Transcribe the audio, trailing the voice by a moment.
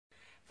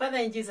Father,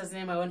 in Jesus'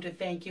 name, I want to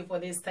thank you for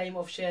this time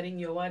of sharing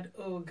your word.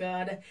 Oh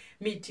God,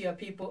 meet your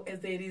people as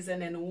they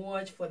listen and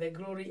watch for the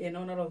glory and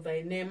honor of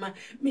thy name.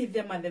 Meet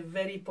them at the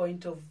very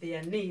point of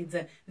their needs.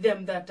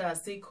 Them that are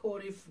sick,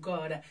 holy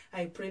God,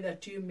 I pray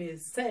that you may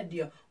send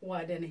your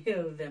word and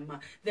heal them.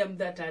 Them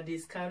that are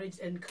discouraged,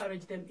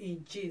 encourage them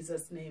in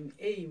Jesus' name.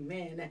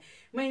 Amen.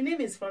 My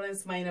name is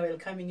Florence,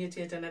 welcoming you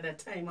to yet another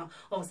time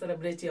of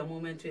Celebrate Your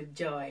Moment with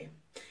Joy.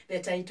 The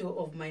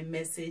title of my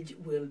message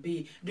will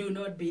be, Do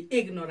Not Be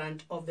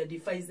Ignorant of the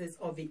Devices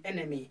of the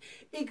Enemy.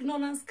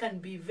 Ignorance can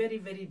be very,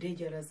 very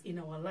dangerous in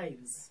our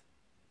lives.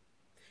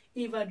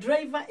 If a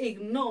driver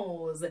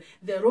ignores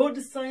the road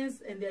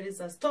signs and there is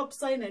a stop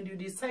sign and you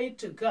decide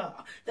to go,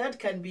 that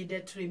can be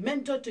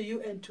detrimental to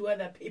you and to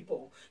other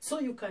people.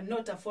 So you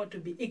cannot afford to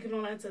be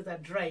ignorant as a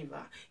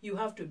driver. You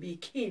have to be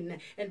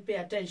keen and pay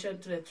attention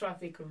to the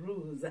traffic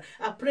rules.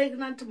 A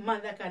pregnant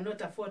mother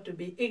cannot afford to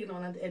be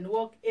ignorant and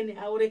walk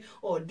anyhow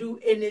or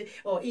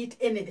eat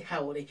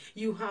anyhow.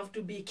 You have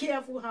to be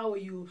careful how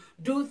you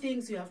do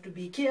things. You have to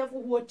be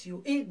careful what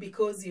you eat,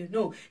 because you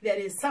know there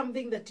is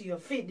something that you're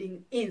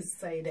feeding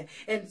inside.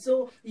 And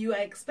so you are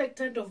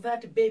expectant of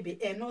that baby.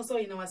 And also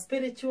in our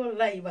spiritual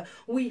life,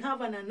 we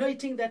have an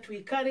anointing that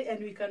we carry,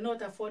 and we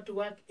cannot afford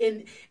to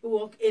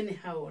walk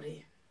anyhow.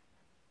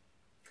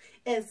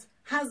 As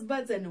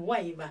husbands and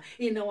wives,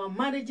 in our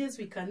marriages,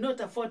 we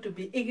cannot afford to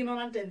be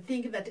ignorant and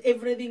think that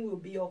everything will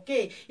be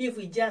okay if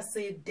we just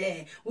say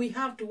there. We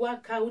have to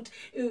work out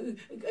in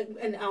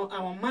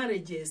our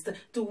marriages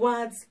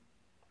towards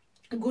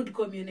good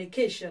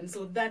communication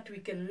so that we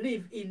can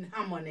live in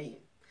harmony.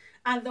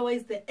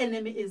 Otherwise, the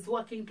enemy is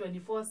working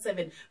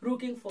 24/7,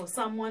 looking for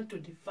someone to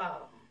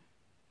devour.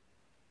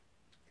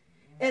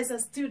 As a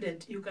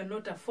student, you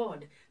cannot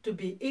afford to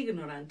be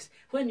ignorant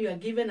when you are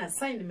given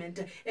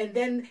assignment, and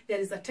then there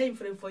is a time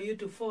frame for you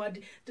to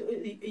forward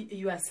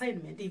your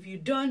assignment. If you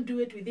don't do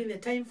it within the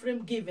time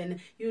frame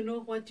given, you know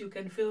what, you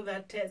can fail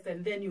that test,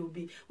 and then you'll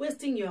be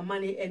wasting your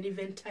money and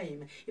even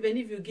time. Even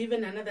if you're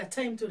given another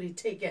time to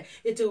retake,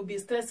 it will be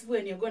stressful,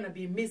 and you're going to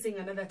be missing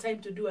another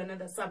time to do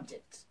another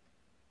subject.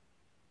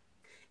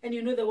 And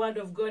you know the word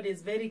of God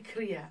is very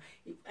clear.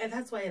 And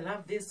that's why I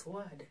love this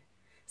word.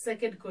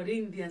 2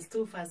 Corinthians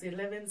 2 verse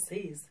 11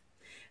 says,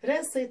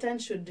 lest Satan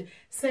should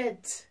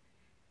get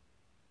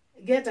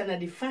an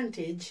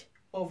advantage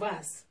of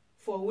us,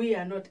 for we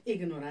are not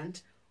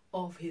ignorant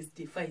of his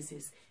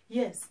devices.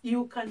 Yes,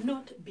 you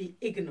cannot be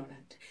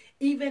ignorant.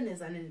 Even as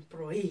an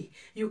employee,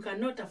 you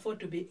cannot afford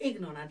to be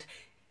ignorant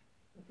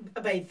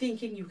by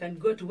thinking you can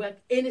go to work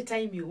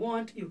anytime you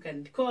want, you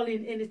can call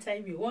in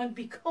anytime you want,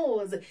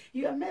 because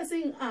you are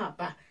messing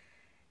up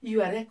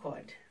your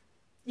record.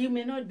 You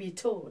may not be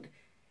told,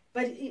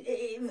 but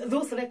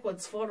those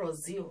records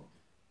follows you.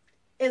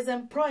 As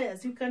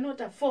employers, you cannot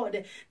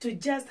afford to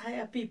just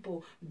hire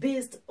people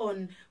based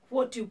on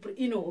what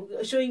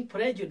showing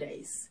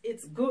prejudice.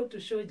 It's good to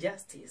show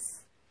justice.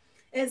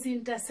 As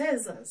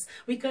intercessors,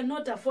 we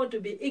cannot afford to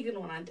be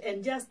ignorant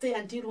and just stay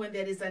until when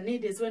there is a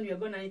need is when we are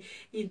going to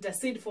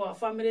intercede for our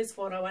families,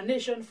 for our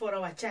nation, for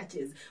our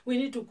churches. We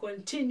need to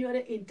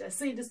continually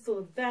intercede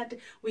so that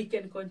we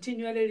can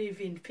continually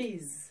live in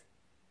peace.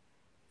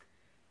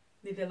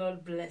 May the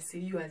Lord bless you.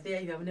 You are there,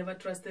 you have never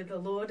trusted the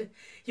Lord.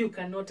 You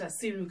cannot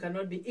assume, you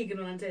cannot be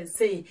ignorant and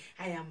say,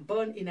 I am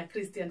born in a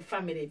Christian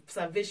family.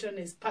 Salvation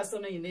is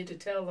personal. You need to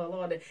tell the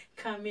Lord,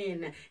 come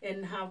in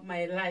and have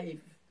my life.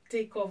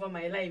 Take over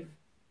my life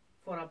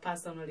for a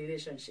personal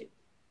relationship.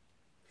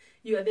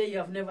 You are there, you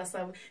have never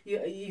served,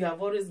 you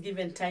have always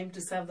given time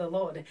to serve the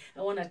Lord.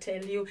 I want to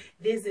tell you,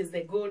 this is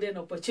the golden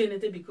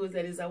opportunity, because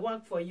there is a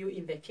work for you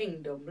in the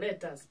kingdom.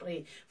 Let us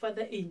pray.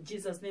 Father, in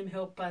Jesus' name,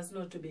 help us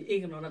not to be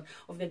ignorant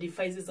of the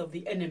devices of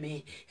the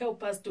enemy.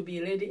 Help us to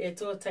be ready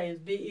at all times,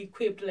 be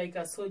equipped like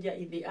a soldier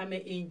in the army,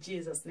 in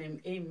Jesus'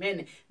 name.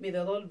 Amen. May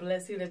the Lord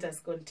bless you. Let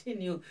us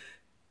continue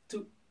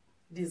to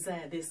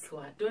desire this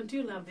word. Don't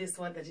you love this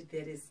word, that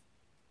there is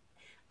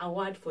a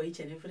word for each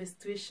and every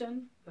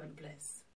situation? God bless.